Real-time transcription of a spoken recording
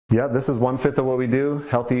Yeah, this is 1/5 of what we do,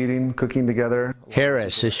 healthy eating, cooking together.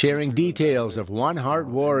 Harris is sharing details of One Heart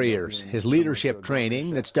Warriors, his leadership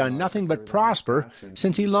training that's done nothing but prosper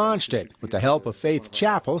since he launched it with the help of Faith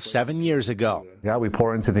Chapel 7 years ago. Yeah, we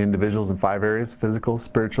pour into the individuals in 5 areas: physical,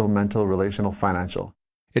 spiritual, mental, relational, financial.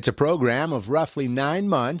 It's a program of roughly 9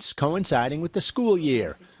 months coinciding with the school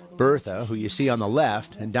year. Bertha, who you see on the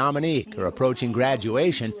left, and Dominique are approaching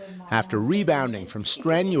graduation after rebounding from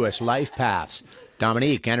strenuous life paths.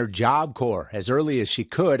 Dominique entered Job Corps as early as she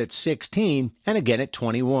could at 16 and again at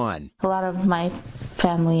 21. A lot of my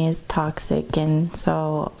family is toxic, and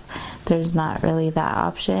so there's not really that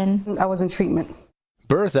option. I was in treatment.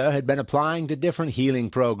 Bertha had been applying to different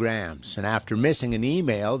healing programs, and after missing an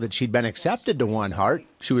email that she'd been accepted to One Heart,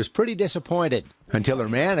 she was pretty disappointed until her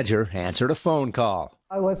manager answered a phone call.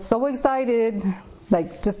 I was so excited,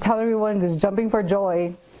 like just tell everyone, just jumping for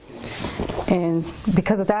joy. And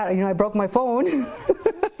because of that, I broke my phone.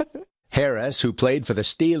 Harris, who played for the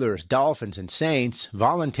Steelers, Dolphins, and Saints,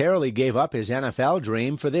 voluntarily gave up his NFL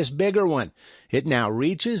dream for this bigger one. It now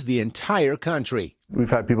reaches the entire country. We've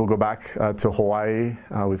had people go back to Hawaii.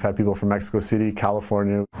 We've had people from Mexico City,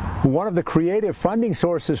 California. One of the creative funding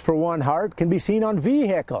sources for One Heart can be seen on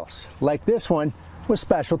vehicles, like this one with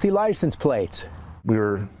specialty license plates. We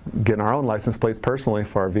were getting our own license plates personally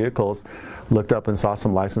for our vehicles, looked up and saw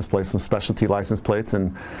some license plates, some specialty license plates,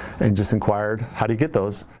 and just inquired, how do you get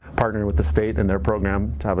those? Partnering with the state and their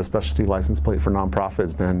program to have a specialty license plate for nonprofit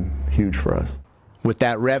has been huge for us. With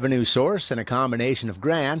that revenue source and a combination of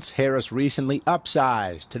grants, Harris recently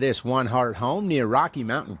upsized to this One Heart home near Rocky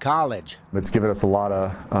Mountain College. It's given us a lot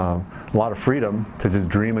of freedom to just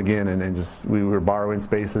dream again, and just we were borrowing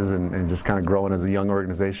spaces and just kind of growing as a young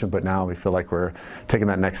organization, but now we feel like we're taking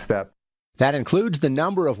that next step. That includes the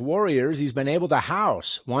number of warriors he's been able to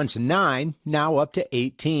house, once 9, now up to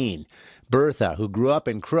 18. Bertha, who grew up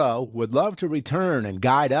in Crow, would love to return and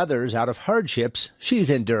guide others out of hardships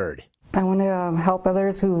she's endured. I want to help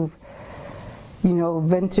others who've,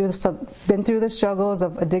 been through the struggles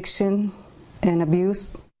of addiction and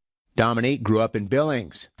abuse. Dominique grew up in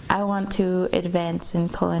Billings. I want to advance in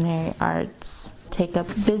culinary arts, take up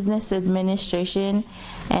business administration,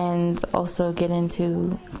 and also get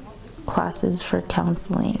into classes for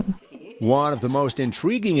counseling. One of the most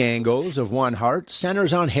intriguing angles of One Heart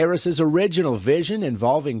centers on Harris's original vision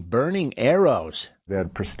involving burning arrows. They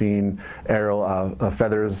had pristine arrow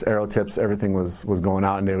feathers, arrow tips, everything was going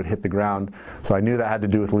out and they would hit the ground. So I knew that had to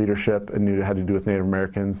do with leadership and knew it had to do with Native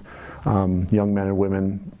Americans. Young men and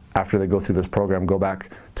women, after they go through this program, go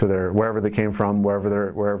back to wherever they came from, wherever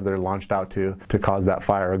they're launched out to cause that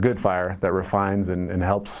fire, a good fire that refines and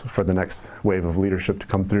helps for the next wave of leadership to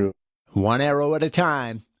come through. One arrow at a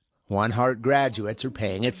time. One Heart graduates are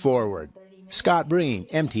paying it forward. Scott Breen,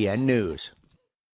 MTN News.